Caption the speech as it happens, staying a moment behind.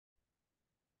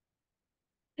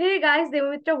Hey guys,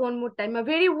 Devamitra one more time. A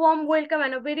very warm welcome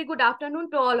and a very good afternoon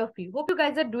to all of you. Hope you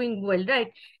guys are doing well,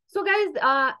 right? So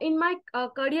guys, in my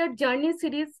career journey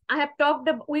series, I have talked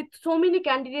with so many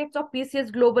candidates of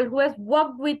PCS Global who has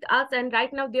worked with us, and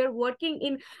right now they are working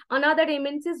in another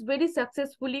MNCs very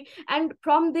successfully. And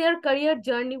from their career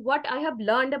journey, what I have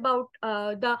learned about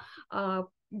the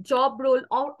job role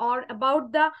or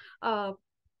about the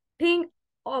thing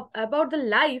of about the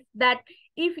life, that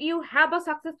if you have a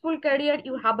successful career,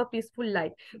 you have a peaceful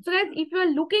life. So guys, if you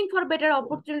are looking for better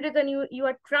opportunities and you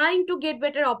are trying to get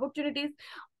better opportunities,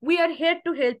 we are here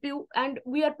to help you, and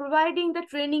we are providing the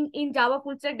training in Java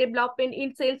full stack development,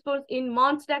 in Salesforce, in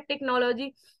Monstack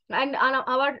technology, and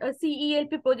our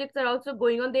CELP projects are also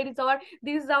going on. This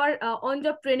is our on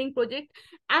job training project.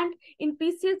 And in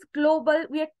PCS Global,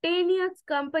 we are 10 years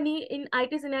company in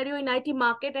IT scenario, in IT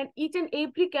market, and each and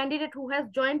every candidate who has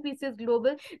joined PCS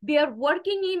Global, they are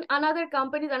working in another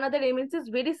companies, another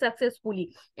MNCs very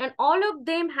successfully. And all of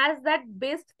them has that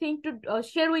best thing to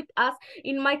share with us.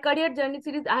 In my career journey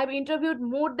series, I have interviewed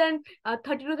more than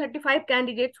 30 to 35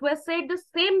 candidates who have said the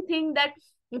same thing, that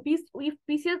if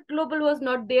PCS Global was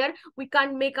not there, we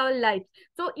can't make our lives.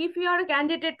 So if you are a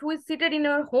candidate who is seated in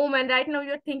your home and right now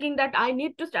you're thinking that I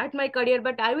need to start my career,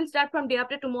 but I will start from day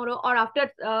after tomorrow or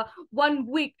after 1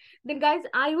 week, then guys,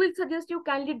 I will suggest you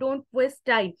kindly don't waste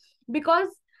time, because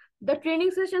the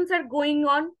training sessions are going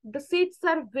on, the seats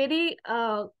are very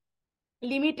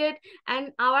limited,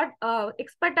 and our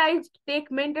expertise tech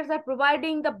mentors are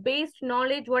providing the base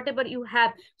knowledge whatever you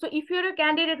have. So if you're a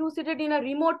candidate who's seated in a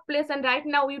remote place and right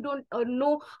now you don't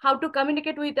know how to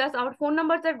communicate with us, our phone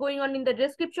numbers are going on in the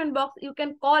description box. You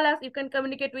can call us, you can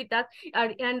communicate with us,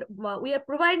 and we are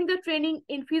providing the training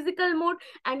in physical mode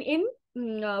and in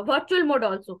virtual mode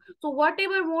also. So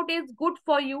whatever mode is good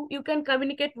for you, you can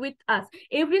communicate with us.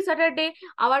 Every Saturday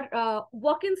our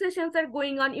walk-in sessions are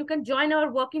going on. You can join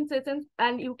our walk-in sessions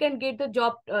and you can get the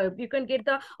job, you can get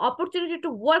the opportunity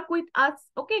to work with us.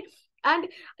 Okay. And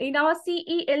in our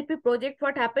CELP project,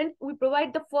 what happens, we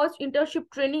provide the first internship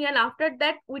training, and after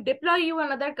that we deploy you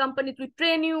another company. We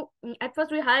train you. At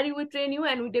first we hire you, we train you,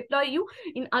 and we deploy you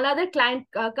in another client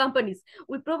companies.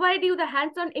 We provide you the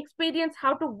hands-on experience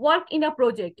how to work in a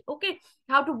project. Okay,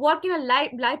 how to work in a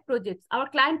live projects. Our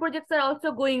client projects are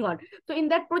also going on. So in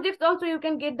that projects also you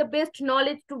can get the best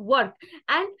knowledge to work.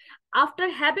 And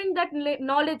after having that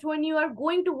knowledge, when you are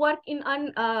going to work in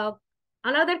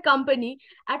another company,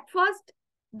 at first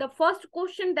the first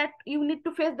question that you need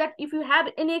to face, that if you have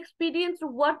any experience to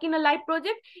work in a live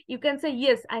project, you can say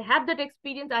yes, I have that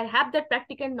experience, I have that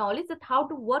practical knowledge that how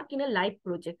to work in a live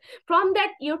project. From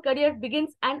that your career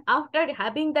begins, and after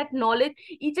having that knowledge,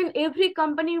 each and every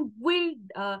company will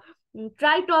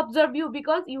try to observe you,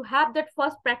 because you have that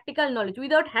first practical knowledge.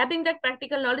 Without having that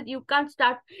practical knowledge, you can't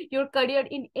start your career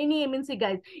in any MNC,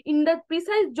 guys, in the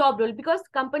precise job role, because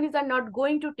companies are not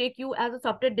going to take you as a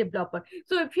software developer.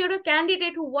 So if you're a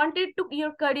candidate who wanted to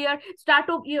your career start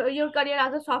off your career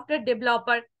as a software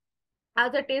developer,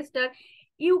 as a tester,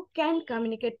 you can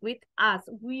communicate with us.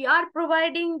 We are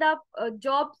providing the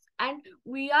jobs, and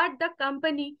we are the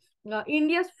company,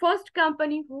 India's first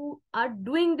company who are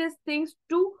doing these things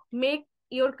to make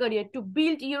your career, to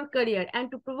build your career, and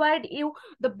to provide you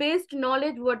the best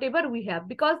knowledge whatever we have,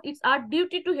 because it's our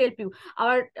duty to help you.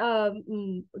 Our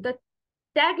the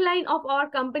tagline of our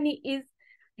company is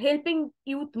helping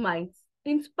youth minds,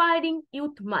 inspiring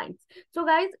youth minds. So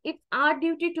guys, it's our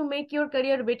duty to make your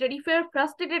career better. If you're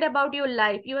frustrated about your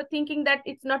life, you are thinking that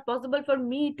it's not possible for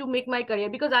me to make my career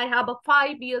because I have a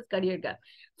 5 years career gap.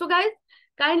 So guys,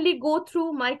 kindly go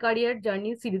through my career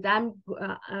journey series. I'm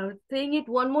saying it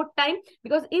one more time,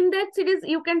 because in that series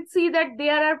you can see that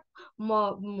there are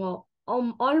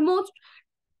almost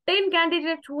 10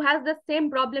 candidates who has the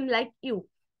same problem like you.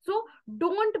 So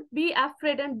don't be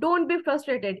afraid and don't be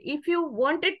frustrated. If you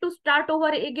wanted to start over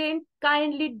again,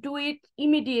 kindly do it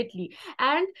immediately.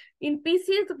 And in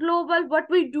PCS Global, what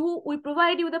we do, we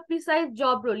provide you the precise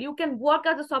job role. You can work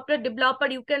as a software developer,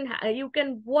 you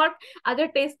can work as a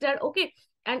tester. Okay,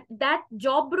 and that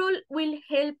job role will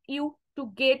help you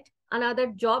to get another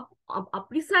job, a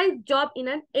precise job in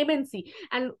an MNC,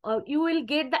 and you will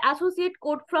get the associate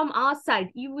code from our side.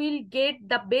 You will get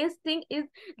the best thing is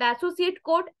the associate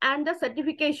code and the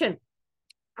certification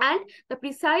and the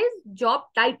precise job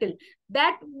title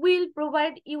that will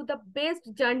provide you the best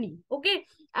journey. Okay,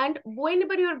 and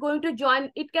whenever you are going to join,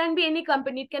 it can be any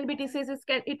company, it can be TCS,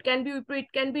 it can be Wipro,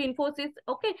 it can be Infosys.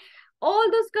 Okay,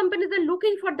 all those companies are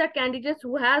looking for the candidates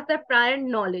who has the prior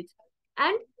knowledge.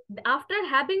 And After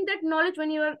having that knowledge,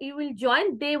 when you will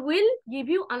join, they will give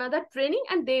you another training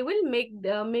and they will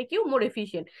make you more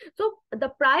efficient. So the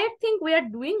prior thing we are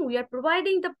doing, we are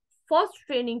providing the first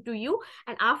training to you,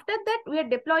 and after that we are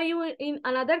deploy you in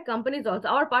another companies also.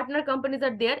 Our partner companies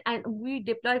are there and we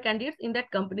deploy candidates in that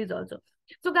companies also.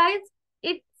 So guys,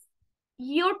 it's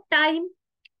your time,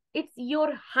 it's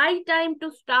your high time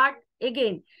to start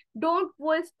again. Don't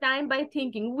waste time by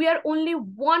thinking we are only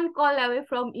one call away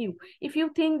from you. If you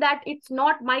think that it's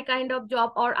not my kind of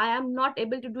job, or I am not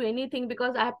able to do anything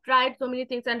because I have tried so many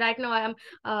things and right now I am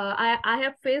I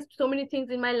have faced so many things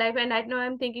in my life, and right now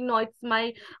I'm thinking no, it's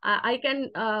my I can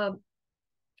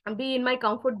be in my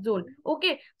comfort zone.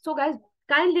 Okay, so guys,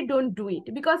 kindly don't do it,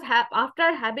 because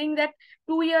after having that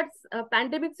 2 years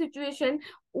pandemic situation,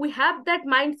 we have that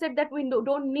mindset that we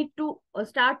don't need to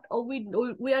start, or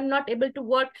we are not able to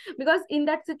work, because in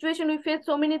that situation we face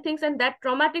so many things, and that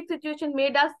traumatic situation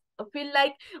made us feel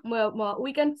like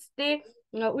we can stay,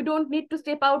 we don't need to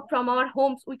step out from our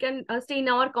homes, we can stay in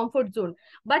our comfort zone.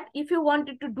 But if you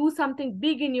wanted to do something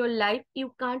big in your life,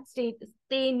 you can't stay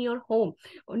in your home.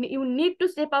 You need to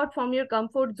step out from your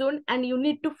comfort zone and you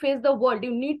need to face the world.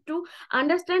 You need to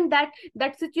understand that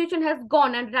that situation has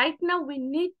gone, and right now we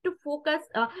need to focus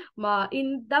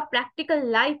in the practical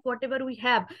life whatever we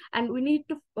have, and we need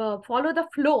to follow the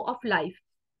flow of life.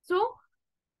 So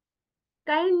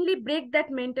kindly break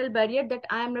that mental barrier that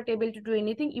I am not able to do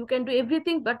anything. You can do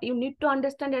everything, but you need to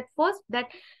understand at first that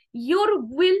your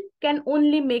will can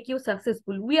only make you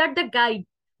successful. We are the guide.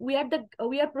 We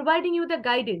are providing you the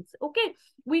guidance. Okay,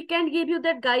 we can give you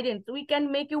that guidance. We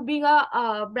can make you being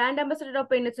a brand ambassador of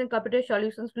PCS Computer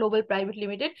Solutions Global Pvt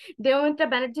Ltd. Devamitra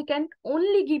Banerjee can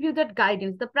only give you that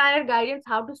guidance, the prior guidance,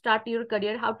 how to start your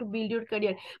career, how to build your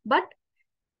career. But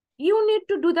you need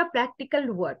to do the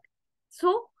practical work.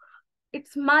 So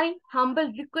it's my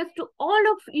humble request to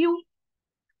all of you,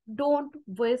 don't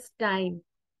waste time.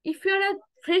 If you're a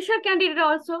fresher candidate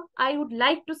also, I would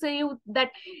like to say you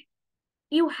that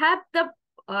you have the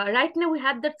right now we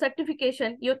have that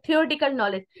certification, your theoretical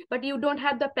knowledge, but you don't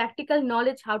have the practical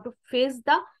knowledge how to face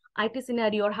the IT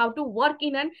scenario or how to work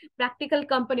in a practical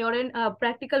company or in a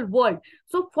practical world.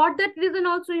 So for that reason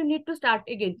also you need to start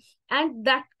again. And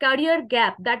that career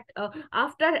gap, that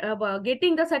after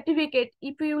getting the certificate,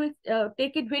 if you will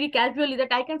take it very casually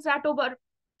that I can start over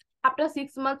after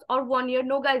 6 months or 1 year,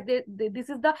 no guys, this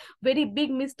is the very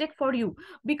big mistake for you,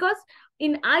 because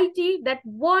in IT that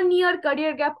 1 year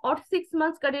career gap or 6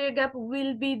 months career gap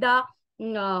will be the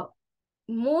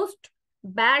most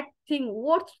bad thing,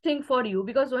 worst thing for you,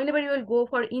 because whenever you will go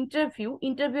for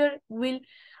interviewer will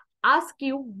ask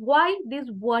you why this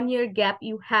 1 year gap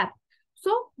you have.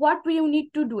 So what you need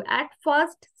to do at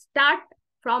first, start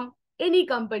from any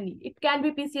company. It can be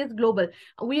PCS Global.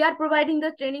 We are providing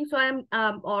the training, so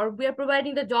or we are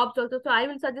providing the jobs also. So I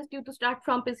will suggest you to start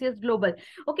from PCS Global.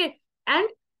 Okay, and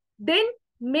then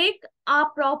make a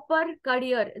proper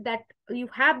career, that you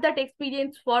have that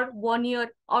experience for 1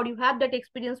 year or you have that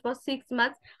experience for 6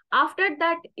 months. After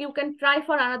that, you can try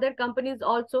for another companies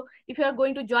also. If you are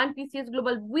going to join PCS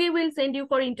Global, we will send you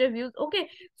for interviews. Okay,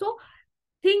 so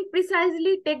think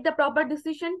precisely, take the proper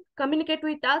decision, communicate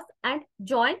with us and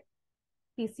join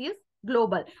PCS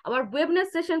Global. Our webinar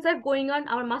sessions are going on,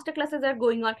 our master classes are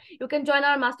going on. You can join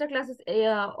our master classes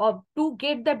to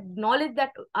get the knowledge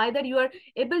that either you are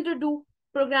able to do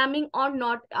programming or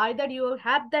not, either you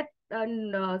have that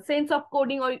sense of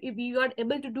coding, or if you are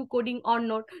able to do coding or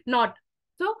not.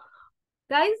 So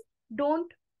guys, don't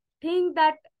think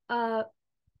that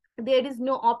there is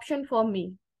no option for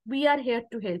me. We are here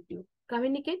to help you.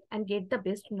 Communicate and get the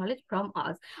best knowledge from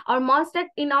us.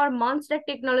 In our Monster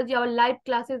Technology, our live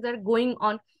classes are going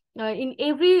on. In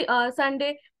every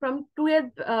Sunday from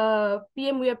 12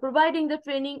 p.m. we are providing the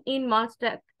training in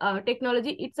Monster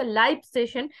Technology. It's a live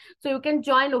session, so you can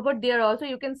join over there also.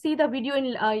 You can see the video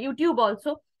in YouTube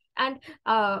also. And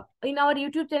in our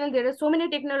YouTube channel, there are so many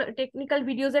technical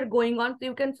videos are going on. So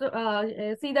you can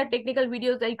see the technical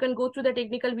videos. You can go through the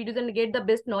technical videos and get the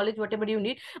best knowledge, whatever you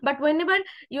need. But whenever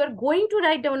you are going to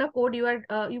write down a code,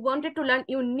 you wanted to learn,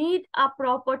 you need a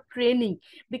proper training,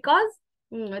 because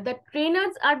the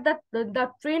trainers are the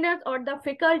trainers or the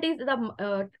faculties,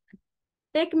 the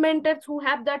tech mentors who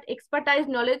have that expertise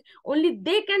knowledge, only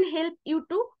they can help you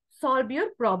to solve your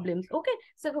problems. Okay,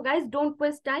 so guys, don't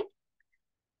waste time.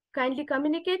 Kindly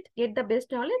communicate, get the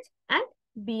best knowledge, and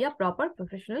be a proper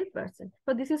professional person.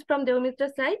 So this is from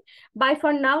Devamitra's side. Bye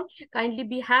for now. Kindly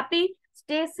be happy,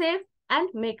 stay safe, and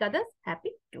make others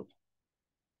happy too.